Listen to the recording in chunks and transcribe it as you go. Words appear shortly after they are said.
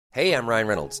Hey, I'm Ryan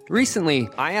Reynolds. Recently,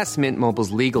 I asked Mint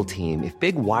Mobile's legal team if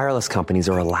big wireless companies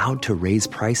are allowed to raise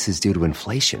prices due to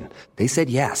inflation. They said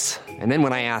yes. And then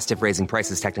when I asked if raising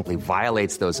prices technically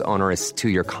violates those onerous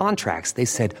two-year contracts, they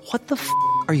said, "What the f***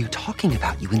 are you talking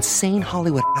about, you insane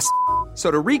Hollywood ass?" So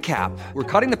to recap, we're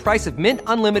cutting the price of Mint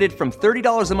Unlimited from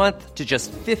 $30 a month to just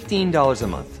 $15 a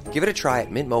month. Give it a try at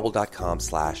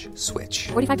mintmobile.com/switch.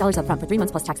 $45 up front for 3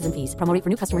 months plus taxes and fees. Promo rate for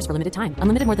new customers for limited time.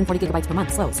 Unlimited more than 40 gigabytes per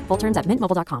month. Slows full terms at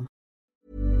mintmobile.com.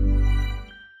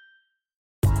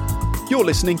 You're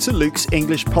listening to Luke's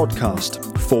English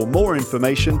Podcast. For more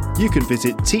information, you can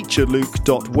visit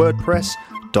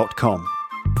teacherluke.wordpress.com.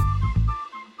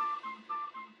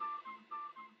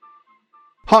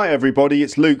 Hi everybody,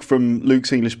 it's Luke from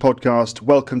Luke's English Podcast.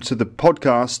 Welcome to the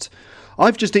podcast.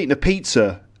 I've just eaten a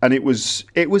pizza and it was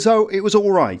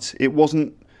all right. It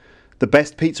wasn't the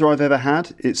best pizza I've ever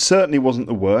had. It certainly wasn't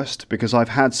the worst because I've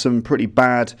had some pretty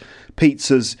bad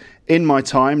pizzas in my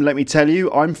time. Let me tell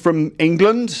you, I'm from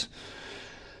England.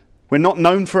 We're not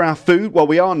known for our food. Well,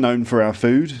 we are known for our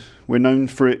food. We're known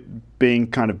for it being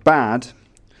kind of bad.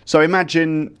 So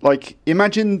imagine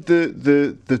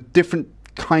the different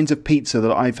kinds of pizza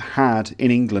that I've had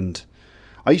in England.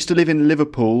 I used to live in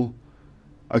Liverpool.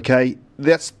 Okay,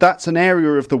 that's an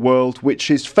area of the world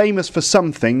which is famous for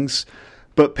some things,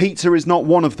 but pizza is not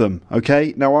one of them.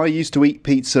 Okay, now I used to eat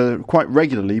pizza quite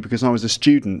regularly because I was a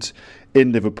student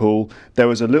in Liverpool. There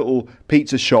was a little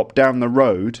pizza shop down the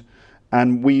road,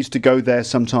 and we used to go there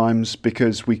sometimes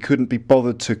because we couldn't be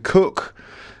bothered to cook,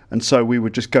 and so we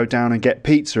would just go down and get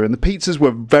pizza. And the pizzas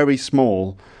were very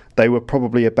small. They were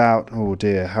probably about, oh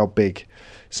dear, how big?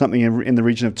 Something in the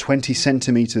region of 20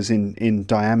 centimetres in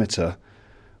diameter,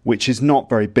 which is not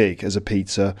very big as a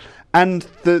pizza. And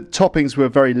the toppings were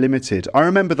very limited. I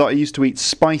remember that I used to eat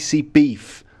spicy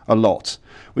beef a lot,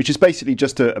 which is basically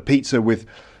just a pizza with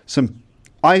some...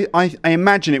 I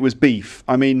imagine it was beef.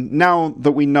 I mean, now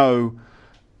that we know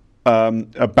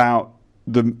about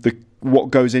the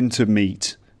what goes into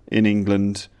meat in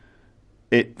England,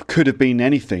 it could have been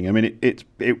anything. I mean,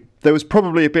 there was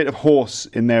probably a bit of horse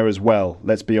in there as well,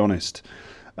 let's be honest.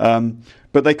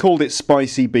 But they called it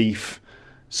spicy beef.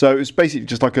 So it was basically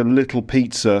just like a little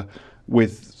pizza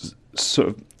with sort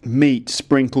of meat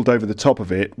sprinkled over the top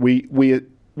of it. We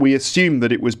assumed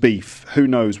that it was beef. Who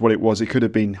knows what it was? It could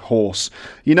have been horse.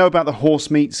 You know about the horse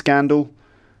meat scandal?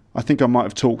 I think I might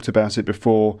have talked about it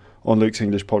before on Luke's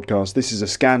English Podcast. This is a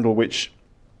scandal which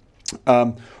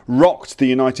rocked the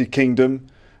United Kingdom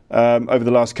over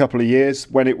the last couple of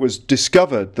years when it was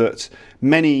discovered that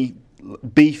many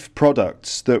beef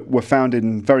products that were found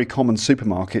in very common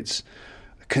supermarkets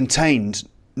contained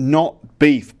not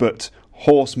beef but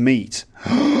horse meat.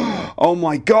 Oh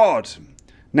my God!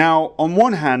 Now, on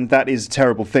one hand, that is a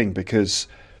terrible thing because,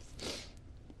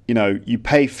 you know, you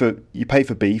pay for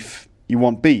beef, you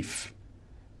want beef,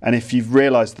 and if you've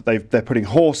realised that they're putting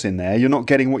horse in there, you're not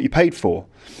getting what you paid for.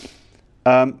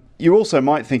 You also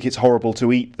might think it's horrible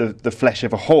to eat the flesh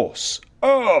of a horse.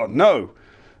 Oh, no!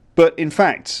 But in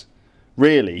fact,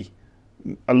 really,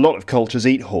 a lot of cultures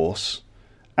eat horse.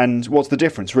 And what's the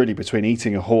difference, really, between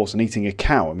eating a horse and eating a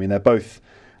cow? I mean, they're both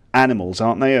animals,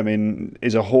 aren't they? I mean,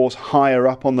 is a horse higher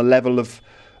up on the level of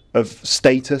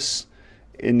status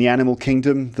in the animal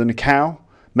kingdom than a cow?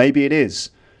 Maybe it is.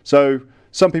 So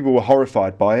some people were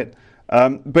horrified by it.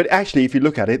 But actually, if you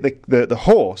look at it, the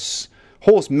horse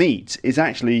meat is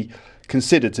actually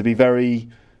considered to be very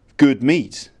good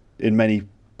meat in many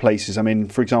places. I mean,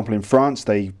 for example, in France,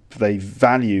 they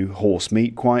value horse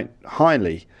meat quite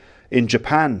highly. In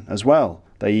Japan as well,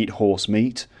 they eat horse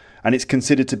meat, and it's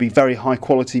considered to be very high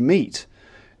quality meat.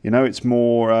 You know, it's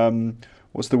more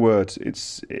what's the word?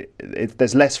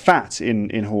 There's less fat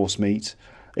in horse meat.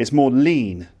 It's more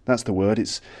lean. That's the word.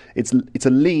 It's a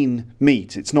lean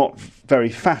meat. It's not very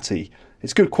fatty.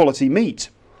 It's good quality meat.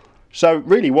 So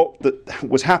really what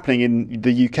was happening in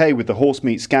the UK with the horse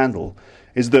meat scandal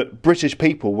is that British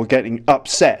people were getting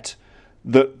upset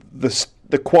that the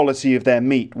quality of their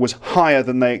meat was higher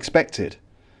than they expected.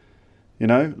 You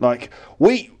know, like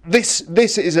this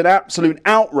is an absolute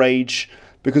outrage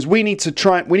because we need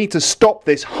to stop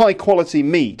this high quality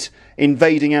meat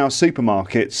invading our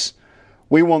supermarkets.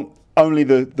 We want only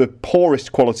the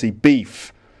poorest quality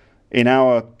beef in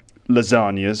our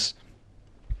lasagnas.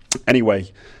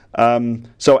 Anyway, I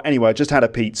just had a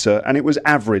pizza and it was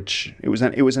average. It was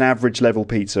an average level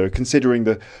pizza considering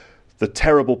the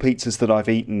terrible pizzas that I've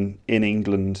eaten in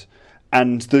England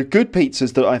and the good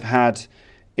pizzas that I've had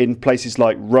in places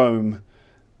like Rome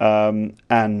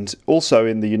and also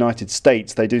in the United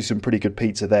States. They do some pretty good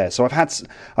pizza there. So I've had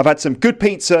some good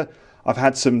pizza. I've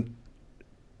had some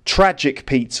tragic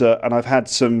pizza, and I've had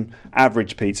some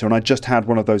average pizza, and I just had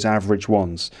one of those average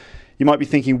ones. You might be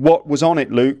thinking, what was on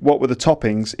it, Luke? What were the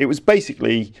toppings? It was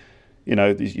basically,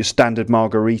 your standard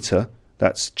margarita,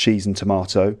 that's cheese and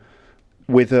tomato,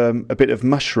 with a bit of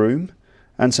mushroom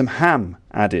and some ham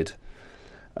added.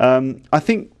 I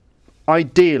think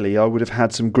ideally I would have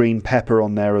had some green pepper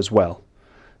on there as well.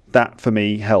 That for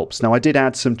me helps. Now I did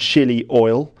add some chili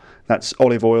oil. That's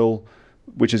olive oil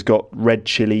which has got red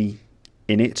chili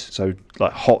in it, so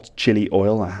like hot chili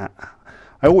oil. I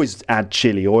always add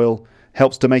chili oil.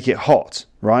 Helps to make it hot,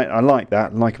 right? I like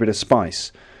that. I like a bit of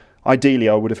spice. Ideally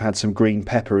I would have had some green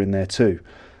pepper in there too.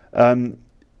 The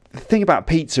thing about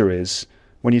pizza is,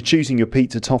 when you're choosing your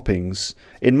pizza toppings,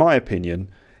 in my opinion,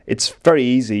 it's very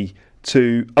easy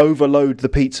to overload the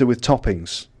pizza with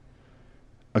toppings.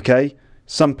 Okay?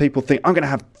 Some people think, I'm going to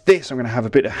have this, I'm going to have a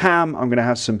bit of ham, I'm going to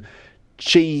have some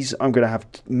cheese, I'm going to have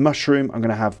mushroom, I'm going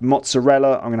to have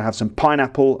mozzarella, I'm going to have some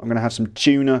pineapple, I'm going to have some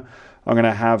tuna, I'm going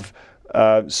to have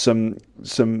some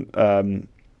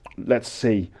let's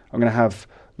see, I'm going to have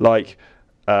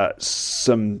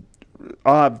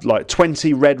I'll have like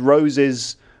 20 red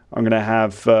roses. I'm going to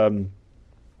have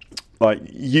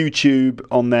YouTube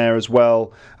on there as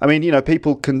well. I mean,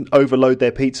 people can overload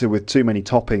their pizza with too many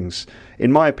toppings.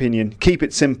 In my opinion, keep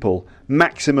it simple.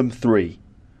 Maximum 3.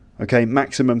 Okay,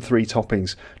 maximum 3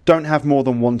 toppings. Don't have more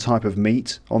than one type of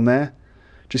meat on there.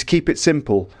 Just keep it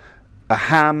simple. A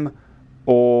ham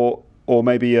or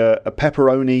maybe a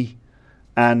pepperoni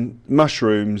and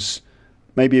mushrooms.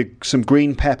 Maybe some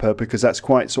green pepper, because that's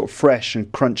quite sort of fresh and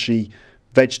crunchy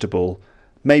vegetable.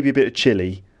 Maybe a bit of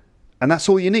chili. And that's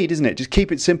all you need, isn't it? Just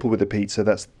keep it simple with the pizza.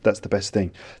 That's the best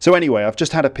thing. So anyway, I've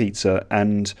just had a pizza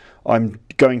and I'm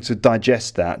going to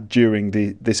digest that during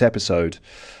this episode.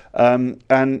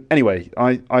 And anyway,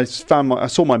 I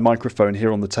saw my microphone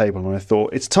here on the table and I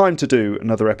thought it's time to do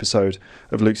another episode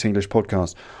of Luke's English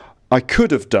Podcast. I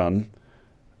could have done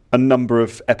a number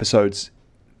of episodes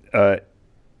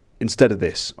instead of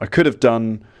this. I could have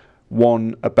done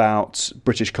one about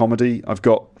British comedy. I've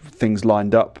got things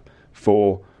lined up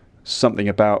for something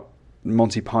about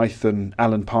Monty Python,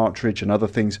 Alan Partridge and other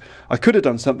things. I could have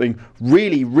done something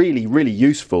really, really, really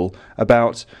useful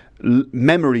about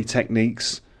memory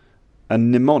techniques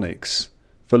and mnemonics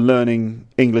for learning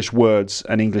English words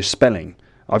and English spelling.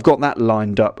 I've got that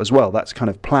lined up as well. That's kind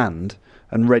of planned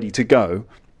and ready to go.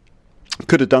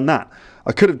 Could have done that.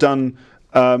 I could have done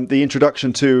the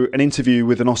introduction to an interview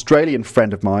with an Australian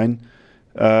friend of mine,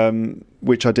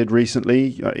 which I did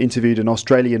recently. I interviewed an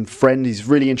Australian friend. He's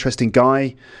a really interesting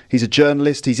guy. He's a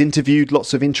journalist. He's interviewed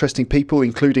lots of interesting people,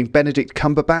 including Benedict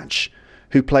Cumberbatch,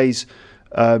 who plays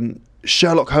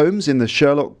Sherlock Holmes in the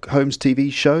Sherlock Holmes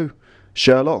TV show,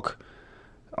 Sherlock.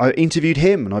 I interviewed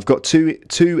him, and I've got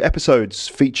two episodes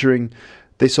featuring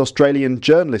this Australian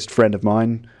journalist friend of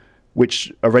mine,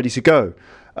 which are ready to go.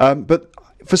 But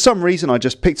for some reason, I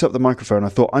just picked up the microphone. I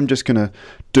thought, I'm just going to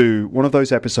do one of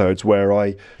those episodes where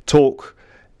I talk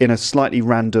in a slightly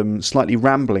random, slightly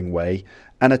rambling way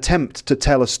and attempt to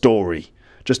tell a story.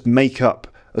 Just make up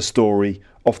a story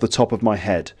off the top of my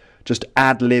head. Just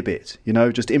ad-lib it,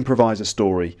 just improvise a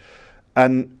story.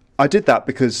 And I did that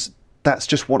because that's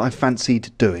just what I fancied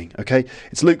doing, okay?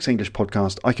 It's Luke's English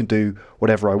Podcast. I can do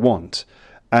whatever I want.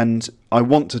 And I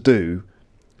want to do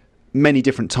many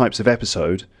different types of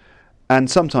episode. And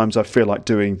sometimes I feel like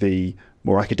doing the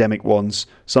more academic ones.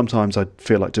 Sometimes I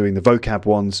feel like doing the vocab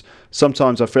ones.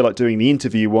 Sometimes I feel like doing the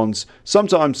interview ones.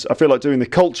 Sometimes I feel like doing the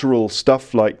cultural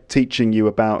stuff, like teaching you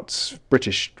about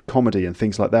British comedy and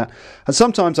things like that. And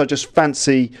sometimes I just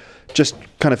fancy just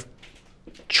kind of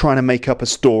trying to make up a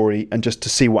story and just to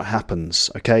see what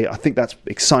happens, okay? I think that's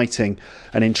exciting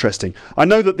and interesting. I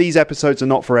know that these episodes are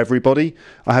not for everybody.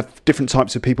 I have different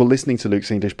types of people listening to Luke's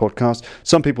English Podcast.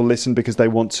 Some people listen because they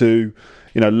want to,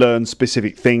 learn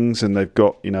specific things and they've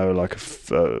got, like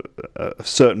a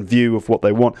certain view of what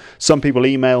they want. Some people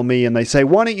email me and they say,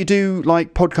 why don't you do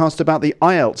like podcast about the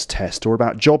IELTS test or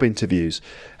about job interviews?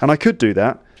 And I could do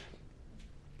that.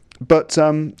 But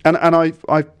and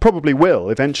I probably will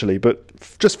eventually, but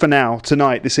just for now,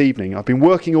 tonight, this evening, I've been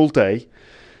working all day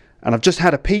and I've just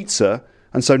had a pizza,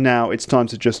 and so now it's time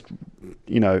to just,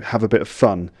 have a bit of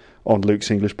fun on Luke's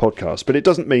English Podcast. But it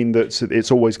doesn't mean that it's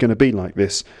always going to be like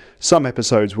this. Some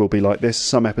episodes will be like this,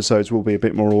 some episodes will be a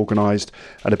bit more organised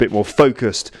and a bit more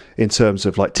focused in terms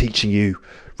of like teaching you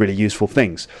really useful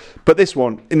things. But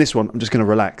in this one, I'm just going to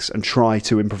relax and try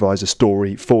to improvise a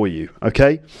story for you,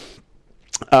 okay?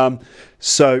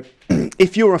 So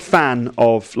if you're a fan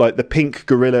of like the Pink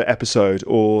Gorilla episode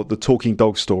or the Talking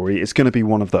Dog story, it's going to be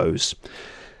one of those.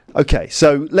 Okay,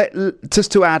 so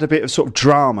just to add a bit of sort of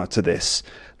drama to this,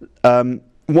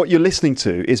 what you're listening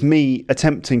to is me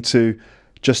attempting to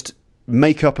just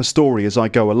make up a story as I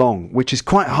go along, which is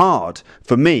quite hard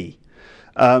for me.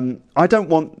 I don't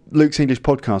want Luke's English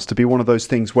podcast to be one of those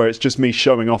things where it's just me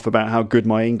showing off about how good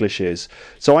my English is.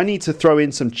 So I need to throw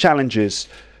in some challenges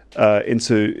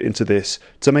into this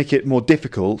to make it more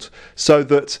difficult, so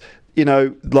that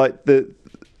there's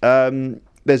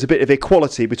a bit of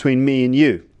equality between me and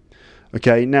you.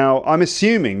 Okay, now I'm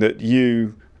assuming that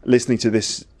you listening to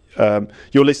this.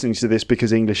 You're listening to this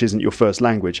because English isn't your first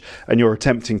language, and you're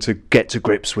attempting to get to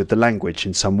grips with the language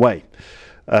in some way.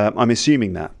 I'm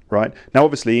assuming that, right? Now,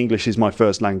 obviously, English is my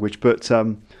first language, but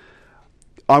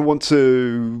I want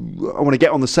to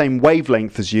get on the same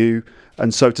wavelength as you,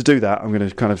 and so to do that, I'm going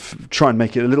to kind of try and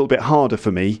make it a little bit harder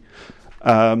for me,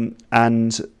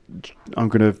 and I'm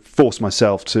going to force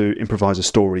myself to improvise a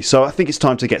story. So I think it's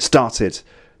time to get started,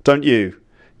 don't you?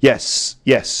 Yes,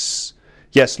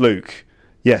 Luke.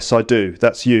 Yes, I do.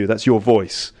 That's you. That's your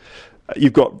voice.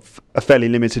 You've got a fairly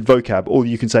limited vocab. All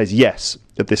you can say is yes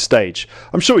at this stage.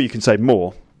 I'm sure you can say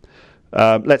more.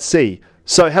 Let's see.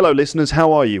 So, hello, listeners.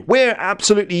 How are you? We're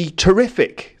absolutely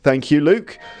terrific. Thank you,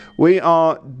 Luke. We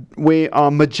are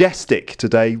majestic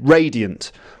today,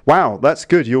 radiant. Wow, that's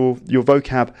good. Your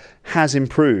vocab has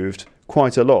improved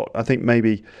quite a lot. I think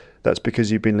maybe that's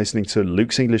because you've been listening to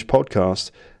Luke's English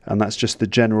podcast, and that's just the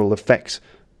general effect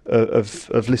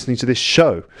of listening to this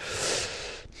show.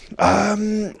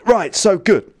 Right, so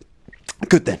good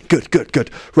then,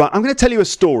 good. Right, I'm going to tell you a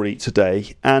story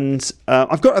today, and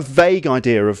I've got a vague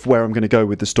idea of where I'm going to go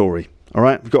with the story. All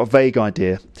right, I've got a vague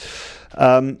idea.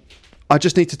 I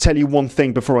just need to tell you one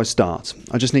thing before I start.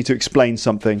 I just need to explain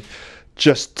something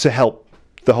just to help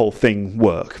the whole thing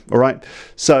work. All right,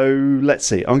 so let's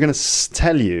see. I'm going to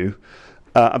tell you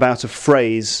about a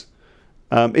phrase.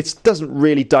 It doesn't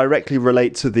really directly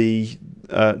relate to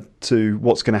to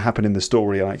what's going to happen in the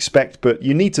story, I expect, but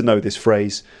you need to know this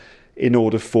phrase in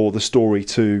order for the story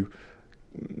to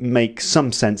make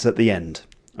some sense at the end.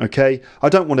 Okay? I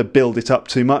don't want to build it up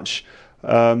too much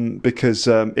because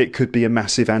it could be a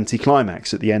massive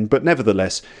anticlimax at the end, but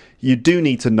nevertheless, you do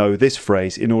need to know this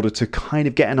phrase in order to kind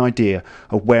of get an idea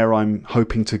of where I'm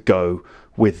hoping to go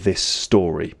with this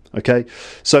story. Okay?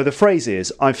 So the phrase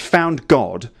is, I've found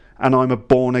God and I'm a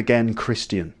born-again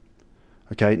Christian.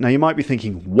 Okay, now you might be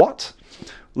thinking, what?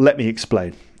 Let me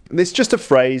explain. It's just a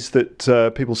phrase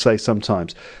that people say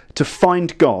sometimes. To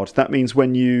find God, that means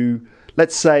when you,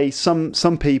 let's say some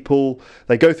people,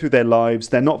 they go through their lives,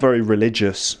 they're not very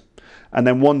religious, and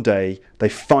then one day they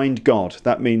find God.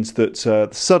 That means that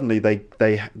suddenly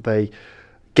they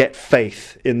get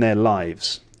faith in their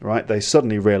lives, right? They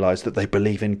suddenly realise that they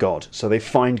believe in God. So they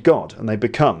find God and they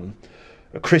become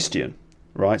a Christian.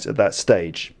 Right, at that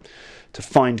stage. To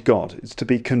find God is to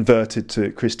be converted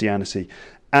to Christianity.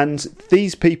 And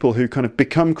these people who kind of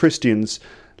become Christians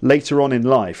later on in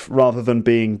life, rather than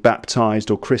being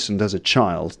baptized or christened as a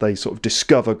child, they sort of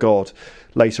discover God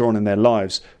later on in their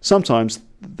lives. Sometimes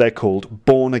they're called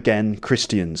born-again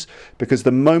Christians, because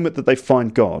the moment that they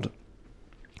find God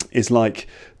is like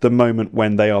the moment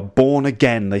when they are born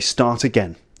again, they start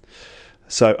again.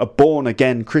 So a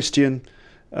born-again Christian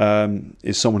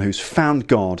is someone who's found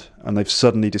God and they've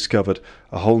suddenly discovered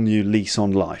a whole new lease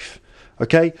on life.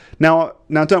 Okay, now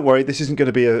don't worry, this isn't going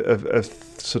to be a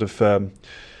sort of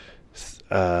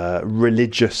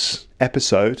religious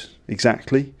episode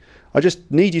exactly. I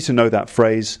just need you to know that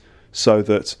phrase so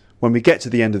that when we get to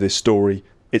the end of this story,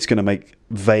 it's going to make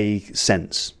vague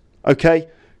sense. Okay,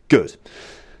 good.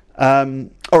 All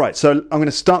right, so I'm going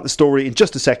to start the story in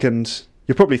just a second.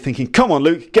 You're probably thinking, come on,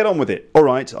 Luke, get on with it. All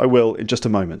right, I will in just a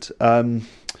moment. The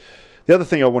other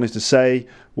thing I wanted to say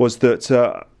was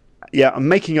that, I'm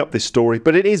making up this story,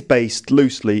 but it is based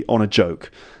loosely on a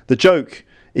joke. The joke,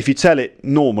 if you tell it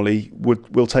normally,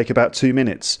 will take about 2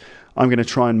 minutes. I'm going to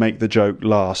try and make the joke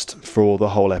last for the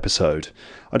whole episode.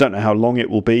 I don't know how long it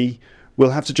will be.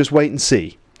 We'll have to just wait and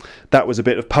see. That was a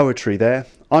bit of poetry there.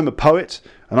 I'm a poet,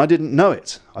 and I didn't know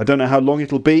it. I don't know how long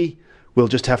it'll be. We'll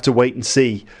just have to wait and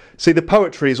see. See, the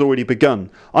poetry has already begun.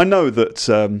 I know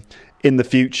that in the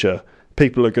future,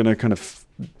 people are going to kind of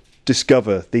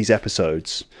discover these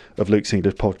episodes of Luke's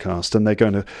English podcast, and they're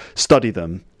going to study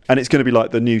them. And it's going to be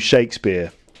like the new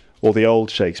Shakespeare or the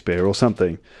old Shakespeare or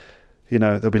something. You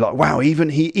know, they'll be like, wow,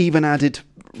 he even added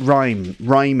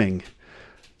rhyming,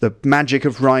 the magic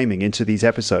of rhyming into these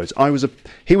episodes.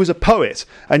 He was a poet,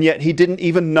 and yet he didn't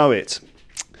even know it.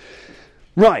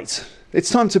 Right. It's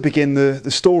time to begin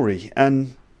the story,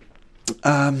 and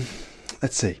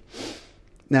let's see.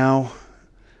 Now,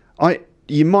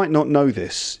 you might not know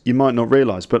this, you might not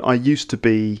realise, but I used to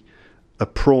be a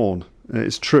prawn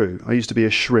It's true. I used to be a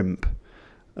shrimp.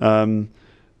 And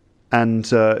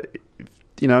I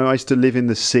used to live in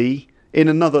the sea in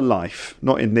another life,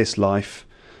 not in this life.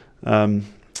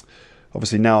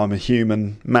 Obviously now I'm a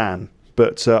human man,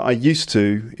 but I used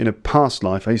to, in a past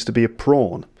life, I used to be a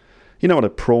prawn. You know what a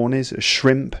prawn is? A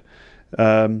shrimp.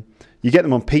 You get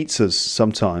them on pizzas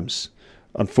sometimes,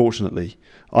 unfortunately.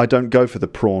 I don't go for the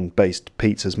prawn-based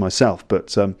pizzas myself,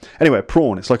 but anyway, a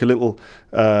prawn, it's like a little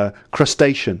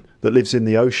crustacean that lives in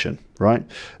the ocean, right?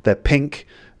 They're pink,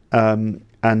 and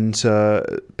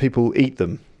people eat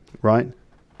them, right?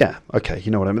 Yeah, okay,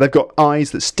 you know what I mean. They've got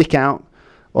eyes that stick out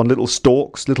on little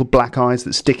stalks, little black eyes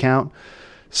that stick out.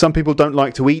 Some people don't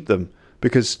like to eat them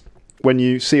because when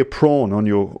you see a prawn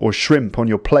on or shrimp on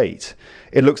your plate,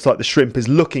 it looks like the shrimp is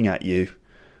looking at you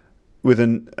with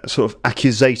a sort of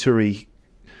accusatory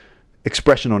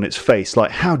expression on its face,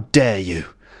 like, how dare you?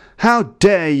 How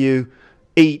dare you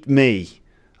eat me?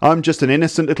 I'm just an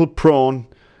innocent little prawn,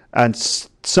 and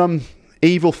some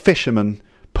evil fisherman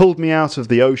pulled me out of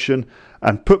the ocean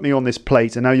and put me on this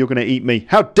plate, and now you're going to eat me.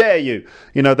 How dare you?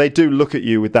 You know, they do look at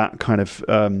you with that kind of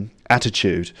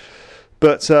attitude.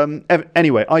 But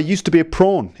anyway, I used to be a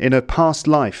prawn in a past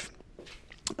life.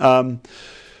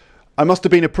 I must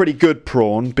have been a pretty good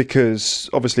prawn because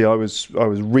obviously I was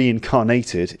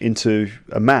reincarnated into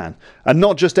a man, and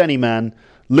not just any man,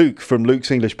 Luke from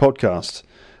Luke's English podcast.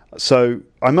 So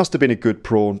I must have been a good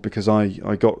prawn because I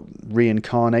got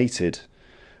reincarnated,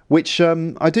 which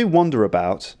I do wonder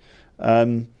about. I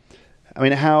mean,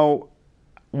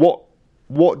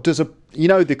 what does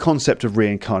the concept of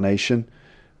reincarnation?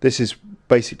 This is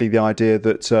basically the idea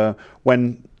that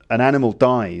when an animal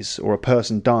dies or a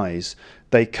person dies,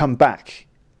 they come back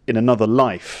in another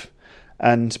life.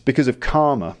 And because of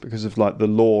karma, because of like the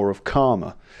law of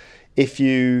karma, if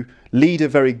you lead a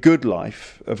very good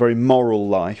life, a very moral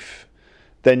life,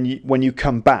 then when you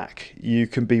come back, you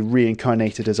can be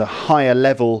reincarnated as a higher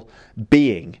level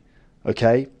being,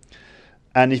 okay?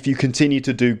 And if you continue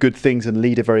to do good things and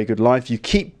lead a very good life, you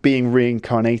keep being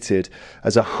reincarnated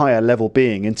as a higher level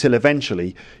being until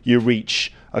eventually you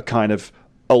reach a kind of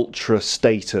ultra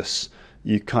status.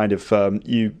 You kind of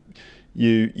you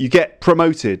get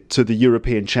promoted to the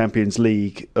European Champions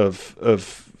League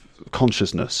of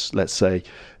consciousness, let's say,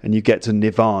 and you get to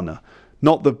nirvana,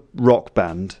 not the rock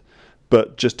band,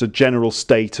 but just a general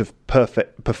state of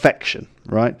perfection,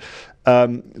 right?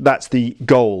 That's the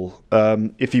goal,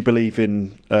 if you believe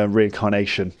in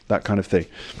reincarnation, that kind of thing.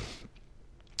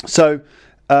 So,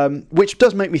 which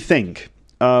does make me think,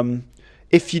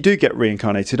 if you do get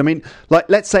reincarnated, I mean, like,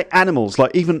 let's say animals,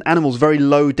 like even animals very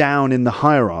low down in the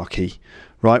hierarchy,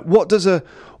 right? What does a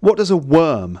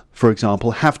worm, for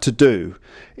example, have to do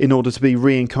in order to be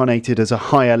reincarnated as a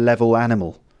higher level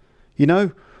animal? You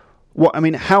know, what I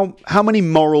mean? How many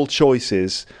moral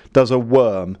choices does a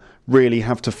worm really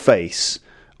have to face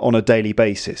on a daily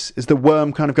basis? Is the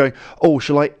worm kind of going, oh,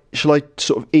 shall I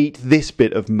sort of eat this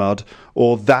bit of mud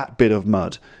or that bit of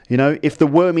mud? You know, if the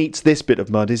worm eats this bit of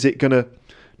mud, is it going to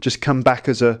just come back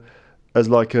as an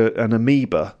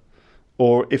amoeba?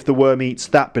 Or if the worm eats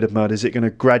that bit of mud, is it going to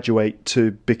graduate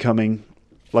to becoming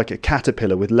like a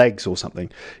caterpillar with legs or something?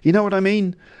 You know what I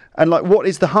mean? And like, what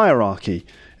is the hierarchy?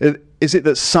 Is it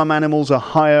that some animals are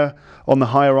higher on the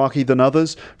hierarchy than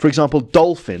others? For example,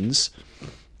 dolphins.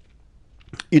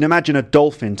 You'd imagine a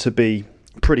dolphin to be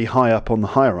pretty high up on the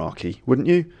hierarchy, wouldn't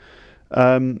you?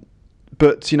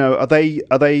 But you know, are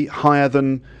they higher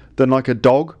than like a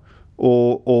dog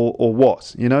or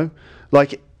what? You know,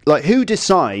 like who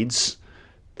decides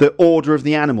the order of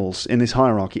the animals in this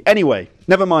hierarchy? Anyway,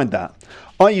 never mind that.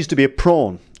 I used to be a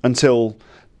prawn until,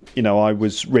 you know, I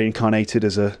was reincarnated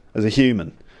as a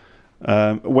human.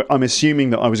 I'm assuming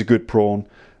that I was a good prawn,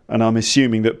 and I'm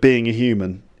assuming that being a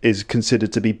human is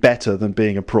considered to be better than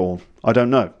being a prawn. I don't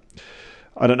know.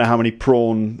 I don't know how many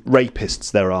prawn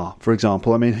rapists there are, for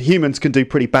example. I mean, humans can do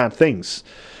pretty bad things.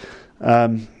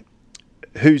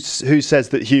 Who says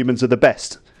that humans are the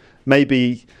best?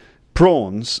 Maybe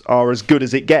prawns are as good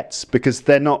as it gets because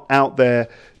they're not out there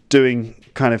doing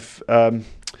kind of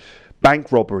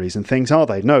bank robberies and things, are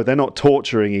they? No, they're not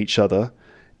torturing each other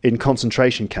in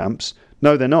concentration camps.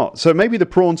 No, they're not. So maybe the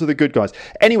prawns are the good guys.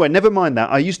 Anyway, never mind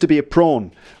that. I used to be a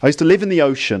prawn. I used to live in the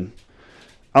ocean.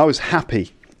 I was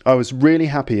happy. I was really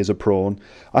happy as a prawn.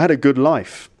 I had a good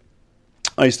life.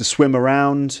 I used to swim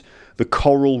around the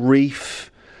coral reef,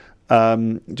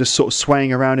 just sort of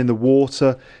swaying around in the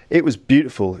water. It was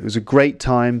beautiful. It was a great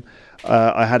time.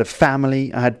 I had a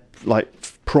family. I had like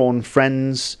prawn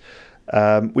friends.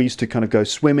 We used to kind of go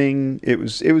swimming. It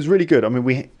was really good. I mean,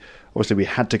 we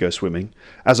had to go swimming.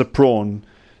 As a prawn,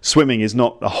 swimming is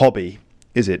not a hobby.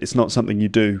 is it? It's not something you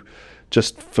do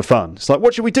just for fun. It's like,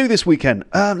 what should we do this weekend?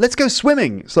 Let's go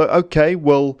swimming. It's like, okay,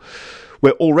 well,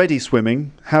 we're already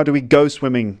swimming. How do we go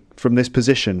swimming from this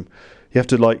position? You have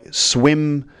to like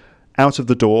swim out of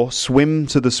the door, swim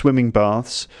to the swimming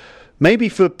baths. Maybe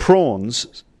for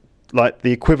prawns, like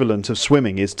the equivalent of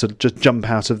swimming is to just jump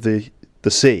out of the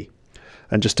sea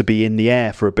and just to be in the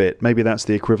air for a bit. Maybe that's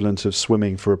the equivalent of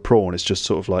swimming for a prawn. It's just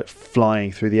sort of like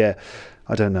flying through the air.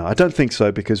 I don't know. I don't think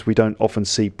so, because we don't often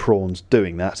see prawns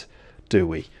doing that, do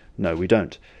we? No, we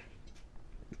don't.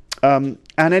 And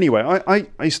anyway, I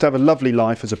used to have a lovely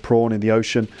life as a prawn in the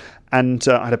ocean, and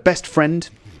I had a best friend.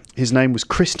 His name was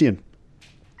Christian.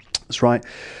 That's right.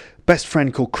 Best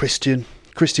friend called Christian.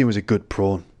 Christian was a good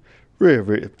prawn.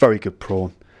 Really, very good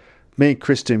prawn. Me and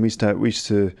Christian, we used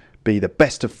to be the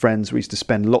best of friends. We used to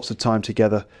spend lots of time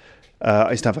together.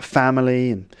 I used to have a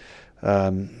family, and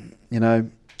I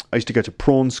used to go to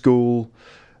prawn school.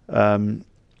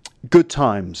 Good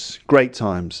times, great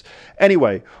times.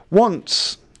 Anyway,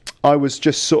 once I was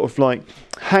just sort of like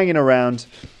hanging around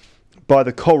by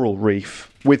the coral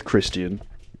reef with Christian.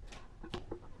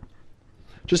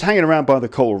 Just hanging around by the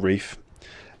coral reef.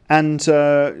 And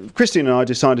Christian and I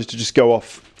decided to just go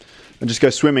off and just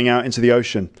go swimming out into the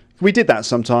ocean. We did that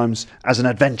sometimes as an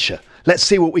adventure. Let's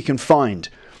see what we can find.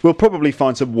 We'll probably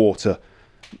find some water,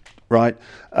 right?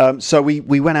 So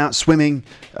we went out swimming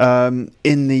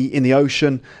in the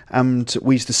ocean, and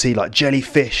we used to see like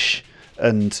jellyfish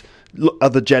and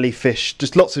other jellyfish,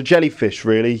 just lots of jellyfish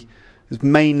really. It was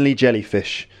mainly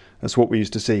jellyfish. That's what we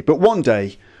used to see. But one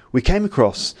day we came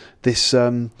across this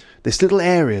little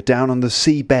area down on the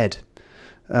seabed,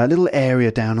 little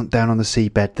area down on the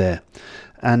seabed there,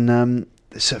 and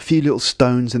there's a few little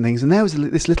stones and things, and there was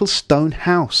this little stone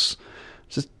house.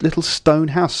 Just a little stone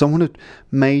house. Someone had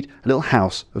made a little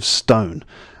house of stone,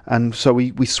 and so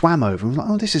we swam over and was like,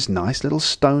 oh, this is nice, little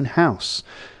stone house.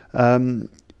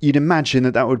 You'd imagine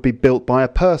that would be built by a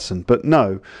person, but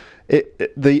no.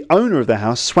 The owner of the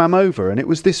house swam over, and it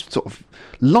was this sort of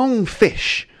long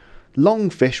fish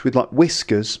with like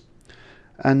whiskers,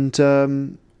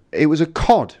 and it was a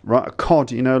cod, right? A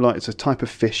cod, like it's a type of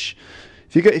fish.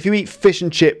 If you eat fish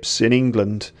and chips in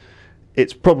England,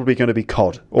 it's probably going to be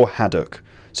cod or haddock.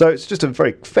 So it's just a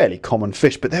fairly common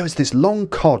fish. But there was this long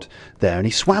cod there, and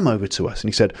he swam over to us, and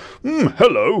he said,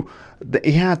 hello.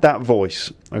 He had that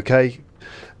voice, okay?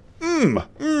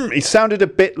 He sounded a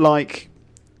bit like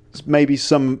maybe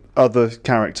some other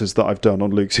characters that I've done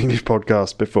on Luke's English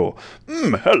podcast before.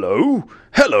 Hello,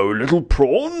 little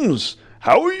prawns.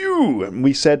 How are you? And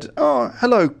we said, oh,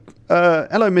 hello,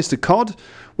 Mr. Cod.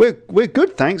 We're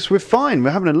good, thanks. We're fine. We're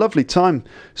having a lovely time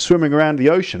swimming around the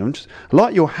ocean. I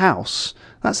like your house.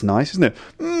 That's nice, isn't it?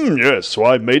 Yes, so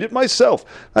I made it myself.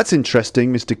 That's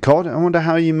interesting, Mr. Cod. I wonder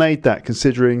how you made that,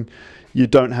 considering you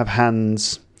don't have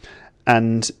hands,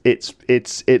 and it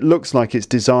looks like it's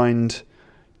designed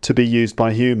to be used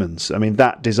by humans. I mean,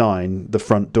 that design, the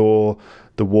front door,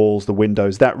 the walls, the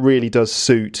windows, that really does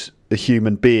suit a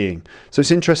human being. So it's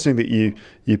interesting that you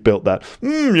built that.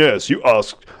 Yes, you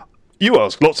ask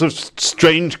lots of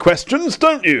strange questions,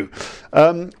 don't you?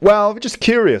 Well, just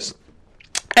curious.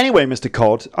 Anyway, Mr.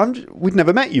 Cod, we'd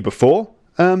never met you before.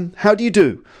 How do you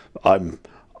do?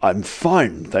 I'm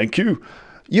fine, thank you.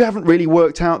 You haven't really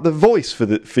worked out the voice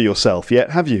for yourself yet,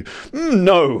 have you?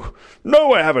 No,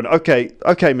 I haven't. Okay,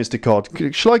 Mr.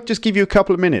 Cod. Shall I just give you a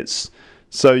couple of minutes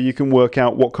so you can work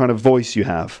out what kind of voice you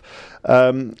have?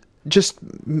 Just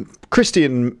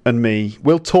Christian and me,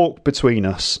 we'll talk between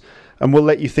us, and we'll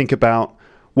let you think about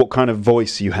what kind of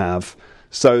voice you have,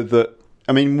 so that,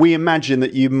 I mean, we imagine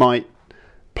that you might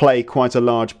play quite a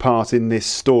large part in this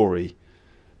story.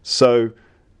 So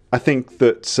I think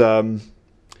that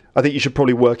you should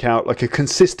probably work out like a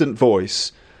consistent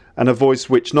voice, and a voice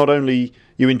which not only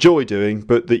you enjoy doing,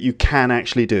 but that you can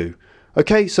actually do.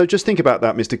 Okay, so just think about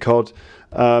that, Mr. Cod.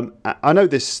 I know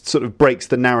this sort of breaks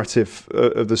the narrative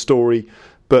of the story,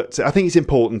 but I think it's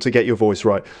important to get your voice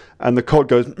right. And the cod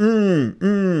goes,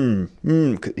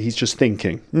 he's just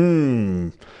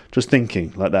thinking, just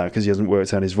thinking like that, because he hasn't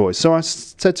worked out his voice. So I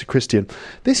said to Christian,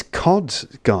 this cod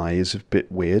guy is a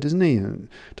bit weird, isn't he?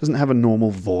 Doesn't have a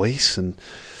normal voice and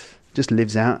just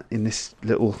lives out in this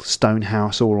little stone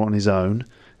house all on his own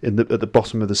at the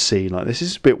bottom of the sea like this.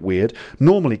 Is a bit weird.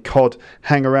 Normally cod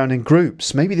hang around in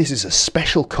groups. Maybe this is a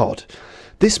special cod.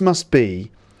 This must be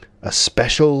a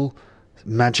special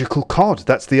magical cod.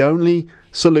 That's the only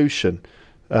solution.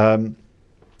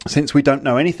 Since we don't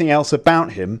know anything else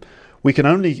about him, we can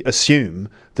only assume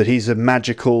that he's a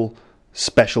magical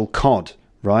special cod,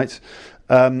 right?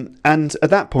 And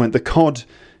at that point the cod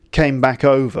came back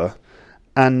over,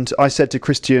 And I said to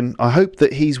Christian, I hope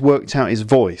that he's worked out his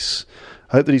voice.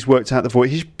 I hope that he's worked out the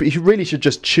voice. He really should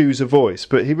just choose a voice,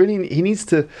 but he needs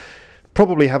to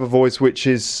probably have a voice which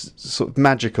is sort of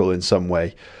magical in some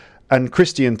way. And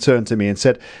Christian turned to me and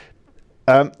said,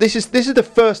 this is the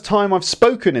first time I've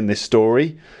spoken in this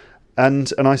story.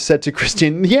 And I said to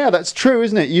Christian, yeah, that's true,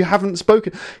 isn't it? You haven't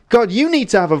spoken. God, you need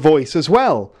to have a voice as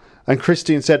well. And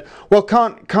Christian said, well,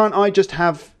 can't I just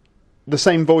have the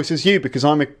same voice as you, because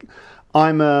I'm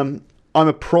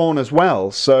a prawn as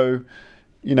well, so,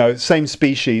 you know, same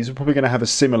species, we're probably going to have a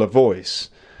similar voice.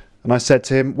 And I said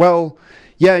to him, well,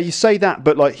 yeah, you say that,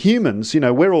 but like humans, you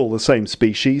know, we're all the same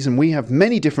species and we have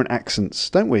many different accents,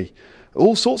 don't we?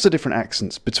 All sorts of different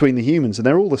accents between the humans, and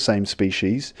they're all the same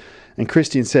species. And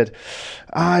Christian said,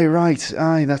 aye, right,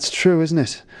 aye, that's true, isn't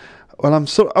it? Well, I'm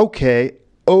sort of,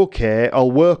 okay,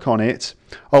 I'll work on it.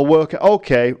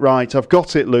 Okay, right, I've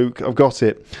got it, Luke, I've got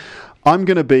it. I'm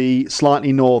going to be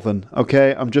slightly northern,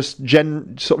 okay? I'm just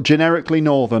sort of generically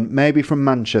northern, maybe from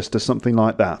Manchester, something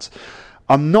like that.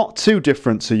 I'm not too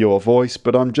different to your voice,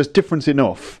 but I'm just different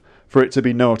enough for it to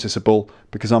be noticeable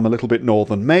because I'm a little bit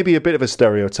northern. Maybe a bit of a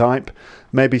stereotype.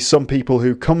 Maybe some people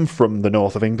who come from the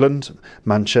north of England,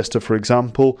 Manchester for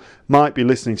example, might be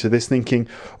listening to this thinking,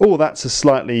 oh, that's a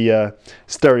slightly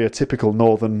stereotypical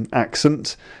northern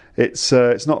accent. It's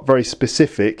not very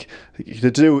specific. To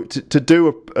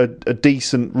do a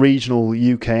decent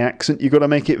regional UK accent, you've got to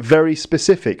make it very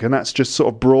specific, and that's just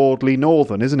sort of broadly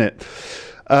northern, isn't it?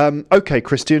 Okay,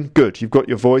 Christian, good. You've got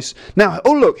your voice now.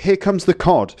 Oh, look, here comes the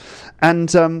cod,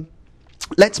 and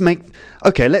let's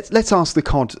ask the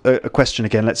cod a question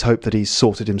again. Let's hope that he's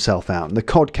sorted himself out. And the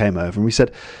cod came over, and we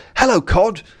said, "Hello,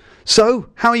 cod. So,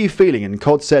 how are you feeling?" And the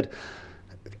cod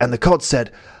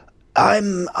said,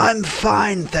 I'm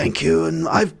fine, thank you, and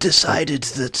I've decided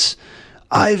that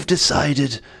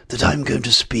I'm going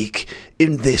to speak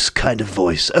in this kind of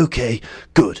voice. Okay,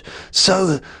 good.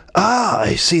 So,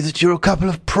 I see that you're a couple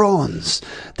of prawns.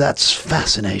 That's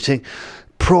fascinating.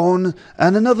 Prawn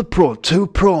and another prawn. 2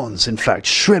 prawns, in fact.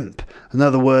 Shrimp.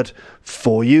 Another word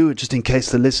for you, just in case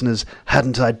the listeners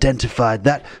hadn't identified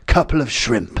that. Couple of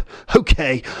shrimp.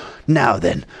 Okay, now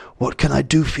then, what can I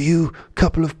do for you?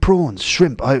 Couple of prawns,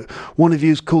 shrimp. One of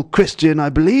you's called Christian, I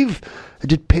believe. I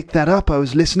did pick that up, I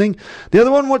was listening. The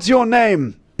other one, what's your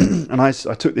name? And I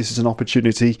took this as an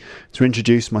opportunity to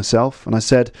introduce myself, and I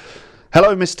said,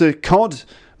 hello, Mr. Cod.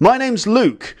 My name's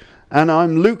Luke, and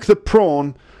I'm Luke the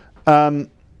Prawn.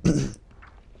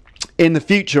 In the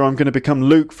future, I'm going to become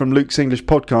Luke from Luke's English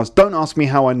Podcast. Don't ask me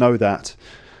how I know that.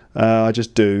 I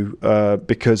just do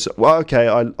because, well, okay,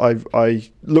 I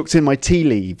looked in my tea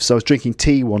leaves. I was drinking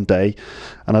tea one day,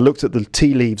 and I looked at the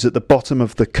tea leaves at the bottom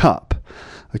of the cup,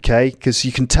 okay, because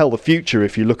you can tell the future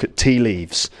if you look at tea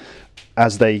leaves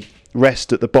as they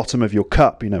rest at the bottom of your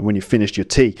cup, you know, when you finished your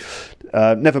tea.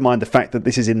 Never mind the fact that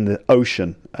this is in the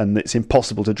ocean, and it's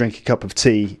impossible to drink a cup of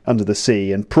tea under the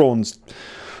sea, and prawns,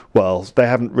 well, they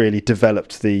haven't really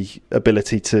developed the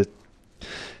ability to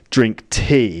drink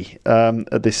tea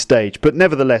at this stage. But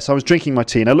nevertheless, I was drinking my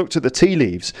tea, and I looked at the tea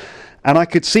leaves, and I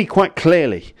could see quite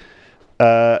clearly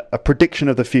a prediction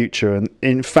of the future. And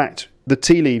in fact, the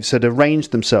tea leaves had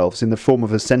arranged themselves in the form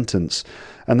of a sentence.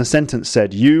 And the sentence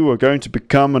said, you are going to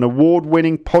become an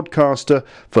award-winning podcaster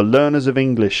for learners of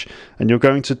English, and you're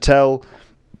going to tell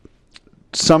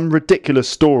some ridiculous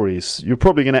stories. You're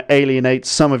probably going to alienate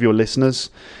some of your listeners.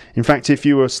 In fact, if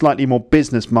you were slightly more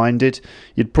business-minded,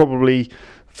 you'd probably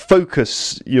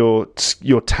focus your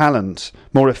talent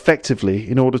more effectively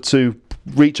in order to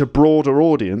reach a broader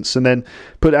audience, and then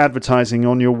put advertising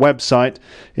on your website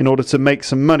in order to make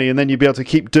some money, and then you'd be able to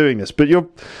keep doing this. But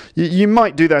you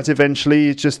might do that eventually.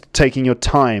 It's just taking your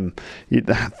time.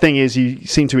 The thing is, you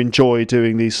seem to enjoy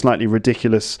doing these slightly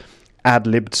ridiculous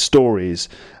ad-libbed stories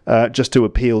just to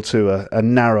appeal to a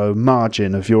narrow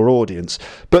margin of your audience.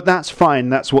 But that's fine.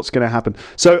 That's what's going to happen.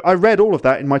 So I read all of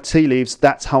that in my tea leaves.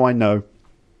 That's how I know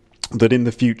that in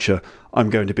the future I'm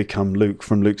going to become Luke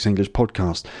from Luke's English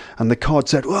Podcast. And the cod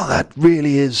said, well, that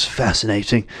really is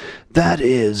fascinating. That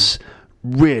is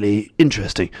really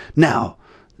interesting. Now,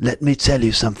 let me tell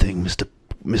you something,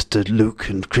 Mr. Luke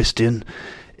and Christian.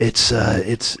 It's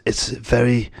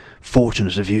very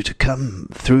fortunate of you to come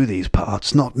through these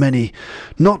parts. Not many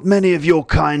of your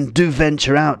kind do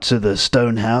venture out to the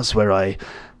stone house where I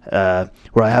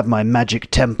have my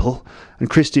magic temple. And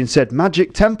Christian said,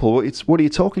 magic temple? What are you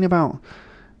talking about?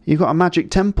 You've got a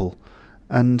magic temple?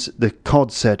 And the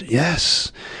cod said,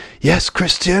 yes,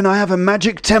 Christian, I have a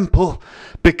magic temple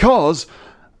because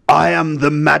I am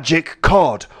the magic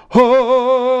cod.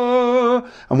 "Oh!"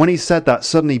 And when he said that,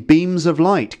 suddenly beams of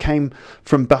light came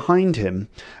from behind him.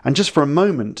 And just for a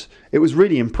moment, it was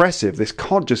really impressive. This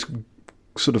cod just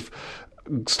sort of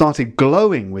started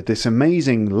glowing with this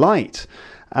amazing light.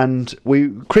 And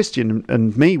Christian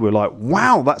and me were like,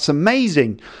 "Wow, that's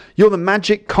amazing. You're the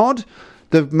magic cod?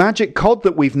 The magic cod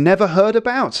that we've never heard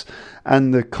about?"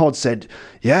 And the cod said,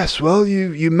 "Yes, well,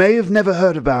 you may have never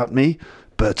heard about me,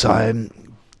 but I'm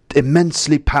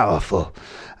immensely powerful."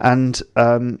 And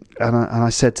I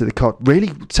said to the cod,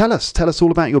 "Really? Tell us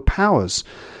all about your powers."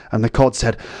 And the cod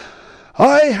said,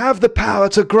 "I have the power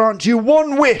to grant you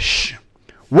one wish,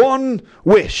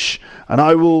 and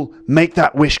I will make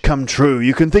that wish come true.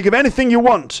 You can think of anything you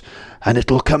want, and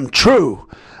it'll come true."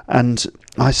 And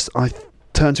I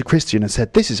turned to Christian and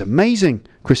said, "This is amazing,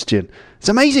 Christian. It's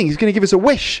amazing. He's going to give us a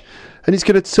wish, and it's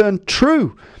going to turn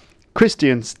true."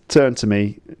 Christian turned to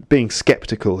me, being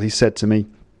sceptical. He said to me,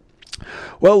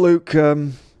 "Well, Luke,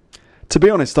 to be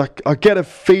honest, I get a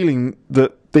feeling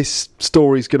that this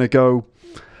story's going to go,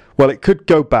 well, it could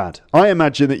go bad. I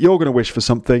imagine that you're going to wish for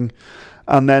something,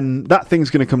 and then that thing's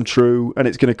going to come true, and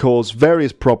it's going to cause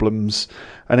various problems,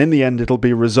 and in the end it'll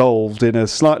be resolved in a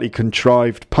slightly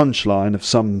contrived punchline of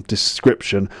some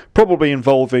description, probably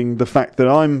involving the fact that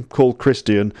I'm called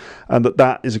Christian and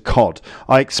that is a cod.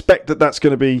 I expect that that's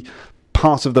going to be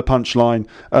part of the punchline,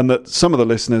 and that some of the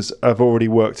listeners have already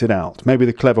worked it out. Maybe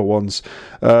the clever ones.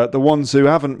 The ones who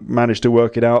haven't managed to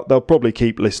work it out, they'll probably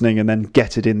keep listening and then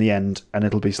get it in the end, and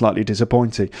it'll be slightly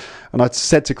disappointing." And I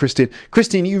said to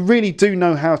Christian, "You really do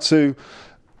know how to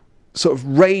sort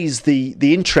of raise the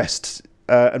interest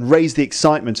and raise the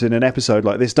excitement in an episode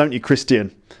like this, don't you,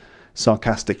 Christian?"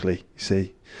 Sarcastically, you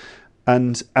see.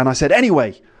 And I said,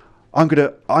 "Anyway,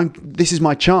 this is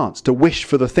my chance to wish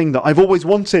for the thing that I've always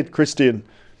wanted, Christian.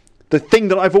 The thing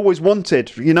that I've always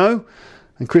wanted, you know?"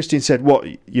 And Christian said, "What,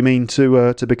 you mean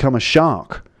to become a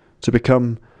shark? To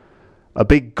become a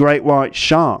big great white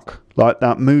shark, like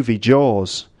that movie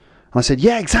Jaws?" And I said,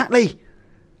 "Yeah, exactly.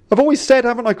 I've always said,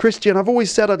 haven't I, Christian? I've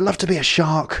always said I'd love to be a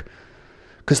shark.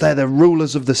 Because they're the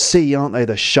rulers of the sea, aren't they,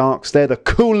 the sharks? They're the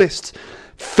coolest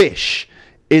fish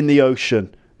in the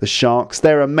ocean, the sharks.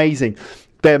 They're amazing.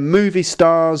 They're movie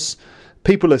stars.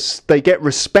 They get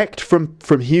respect from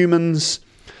humans.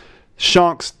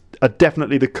 Sharks are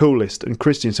definitely the coolest." And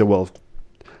Christian said, "Well,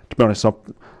 to be honest,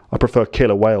 I prefer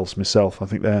killer whales myself. I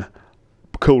think they're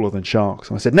cooler than sharks."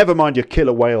 And I said, "Never mind your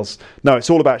killer whales. No,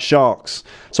 it's all about sharks."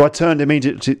 So I turned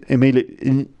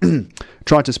immediately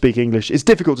tried to speak English. It's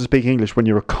difficult to speak English when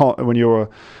you're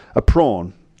a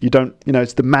prawn. You don't,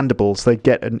 it's the mandibles. They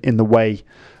get in the way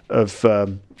of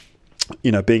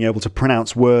being able to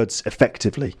pronounce words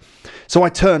effectively. So I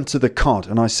turned to the cod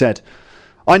and I said,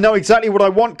 "I know exactly what I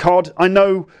want, cod. I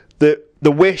know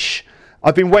the wish.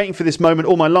 I've been waiting for this moment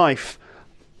all my life.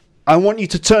 I want you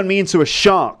to turn me into a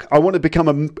shark. I want to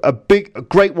become a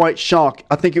great white shark.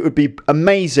 I think it would be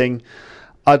amazing.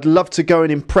 I'd love to go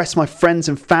and impress my friends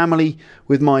and family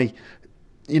with my,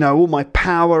 all my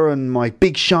power and my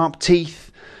big sharp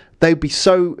teeth. They'd be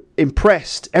so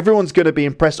impressed. Everyone's going to be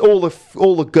impressed. All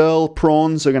the girl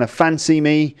prawns are going to fancy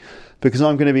me because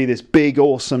I'm going to be this big,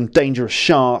 awesome, dangerous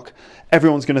shark.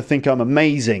 Everyone's going to think I'm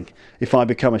amazing if I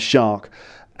become a shark."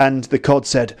 And the cod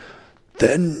said,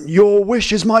 "Then your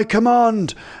wish is my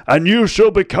command, and you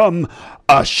shall become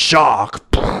a shark."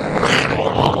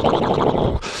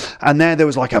 And there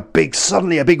was like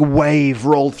suddenly a big wave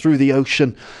rolled through the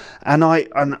ocean, and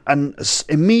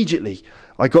immediately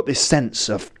I got this sense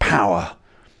of power.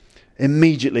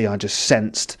 Immediately I just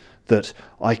sensed that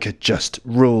I could just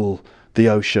rule the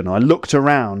ocean. I looked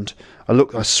around,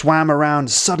 I swam around,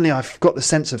 suddenly I've got the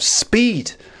sense of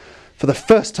speed. For the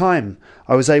first time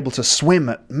I was able to swim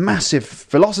at massive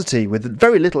velocity with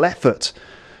very little effort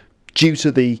due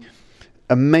to the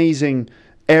amazing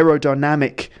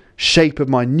aerodynamic shape of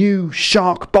my new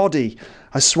shark body.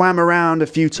 I swam around a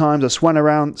few times. I swam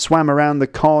around the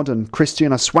cod and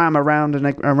Christian. I swam around and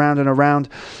around,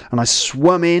 and I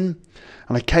swam in,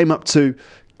 and I came up to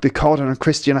the cod and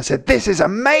Christian. I said, "This is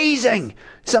amazing.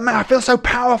 I feel so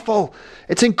powerful.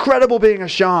 It's incredible being a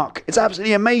shark. It's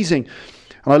absolutely amazing."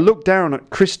 And I looked down at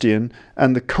Christian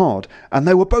and the cod, and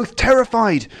they were both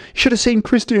terrified. You should have seen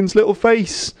Christian's little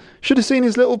face. Should have seen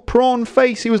his little prawn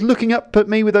face. He was looking up at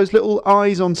me with those little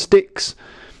eyes on sticks,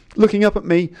 looking up at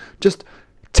me, just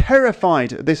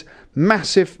terrified at this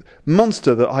massive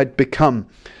monster that I'd become.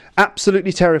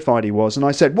 Absolutely terrified he was. And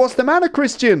I said, "What's the matter,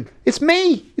 Christian? It's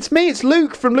me. It's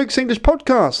Luke from Luke's English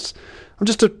Podcasts. I'm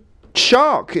just a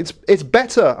shark. It's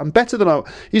better. I'm better than I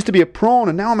used to be a prawn,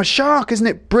 and now I'm a shark. Isn't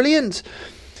it brilliant?"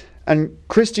 And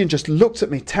Christian just looked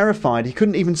at me terrified. He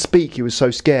couldn't even speak. He was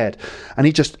so scared. And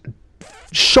he just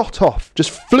shot off, just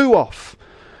flew off.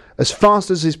 As fast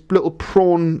as his little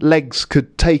prawn legs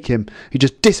could take him, he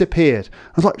just disappeared.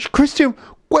 I was like, Christian,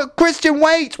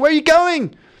 wait, where are you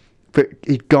going? But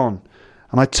he'd gone.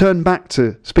 And I turned back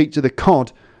to speak to the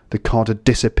cod. The cod had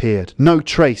disappeared. No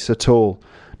trace at all.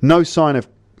 No sign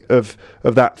of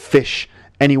that fish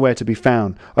anywhere to be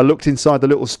found. I looked inside the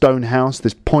little stone house,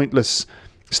 this pointless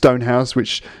stone house,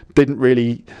 which didn't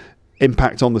really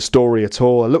impact on the story at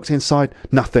all. I looked inside,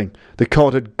 nothing. The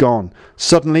cod had gone.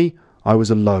 Suddenly, I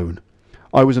was alone.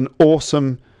 I was an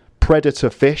awesome predator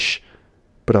fish,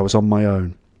 but I was on my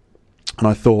own. And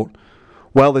I thought,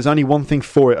 well, there's only one thing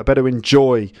for it. I better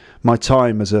enjoy my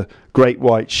time as a great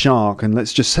white shark, and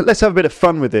let's have a bit of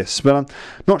fun with this. But I'm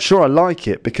not sure I like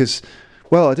it because,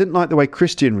 well, I didn't like the way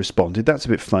Christian responded. That's a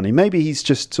bit funny. Maybe he's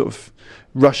just sort of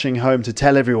rushing home to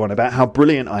tell everyone about how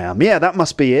brilliant I am. Yeah, that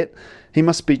must be it. He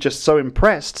must be just so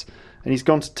impressed, and he's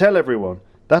gone to tell everyone.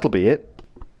 That'll be it.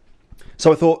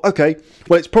 So I thought, okay,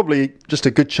 well, it's probably just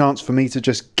a good chance for me to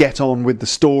just get on with the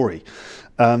story.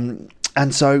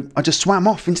 And so I just swam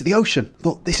off into the ocean. I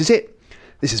thought, this is it.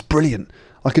 This is brilliant.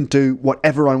 I can do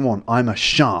whatever I want. I'm a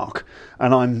shark,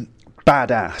 and I'm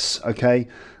badass, okay?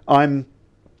 I'm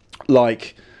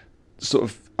like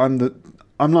the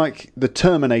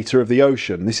Terminator of the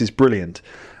ocean. This is brilliant.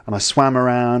 And I swam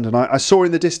around, and I saw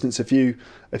in the distance a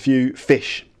few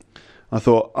fish. I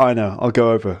thought, I know, I'll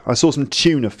go over. I saw some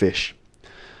tuna fish.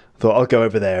 I thought, I'll go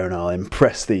over there and I'll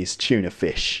impress these tuna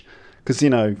fish. Because,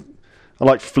 you know, I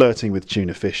like flirting with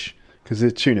tuna fish. Because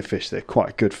the tuna fish, they're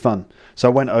quite good fun. So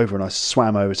I went over and I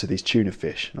swam over to these tuna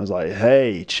fish. I was like,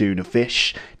 hey, tuna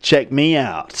fish, check me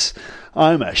out.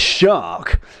 I'm a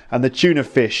shark. And the tuna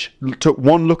fish took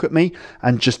one look at me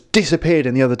and just disappeared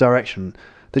in the other direction.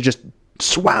 They just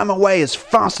swam away as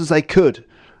fast as they could.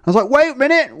 I was like, wait a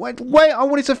minute, wait, I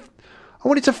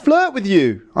wanted to flirt with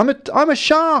you. I'm a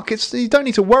shark. You don't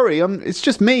need to worry. It's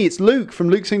just me. It's Luke from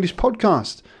Luke's English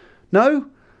Podcast. No?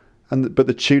 But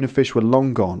the tuna fish were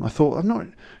long gone. I thought, I'm not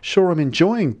sure I'm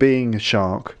enjoying being a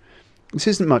shark. This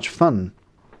isn't much fun.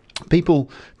 People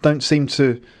don't seem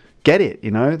to get it,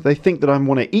 you know. They think that I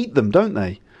want to eat them, don't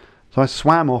they? So I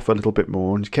swam off a little bit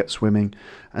more and kept swimming.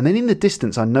 And then in the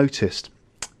distance, I noticed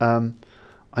a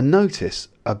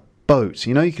boat.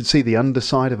 You know, you could see the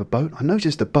underside of a boat. I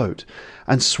noticed a boat,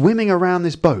 and swimming around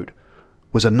this boat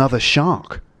was another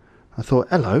shark. I thought,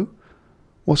 hello,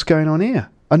 what's going on here?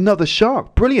 Another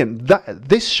shark. Brilliant.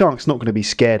 This shark's not going to be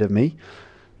scared of me.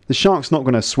 The shark's not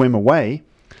going to swim away.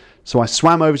 So I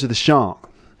swam over to the shark,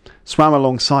 swam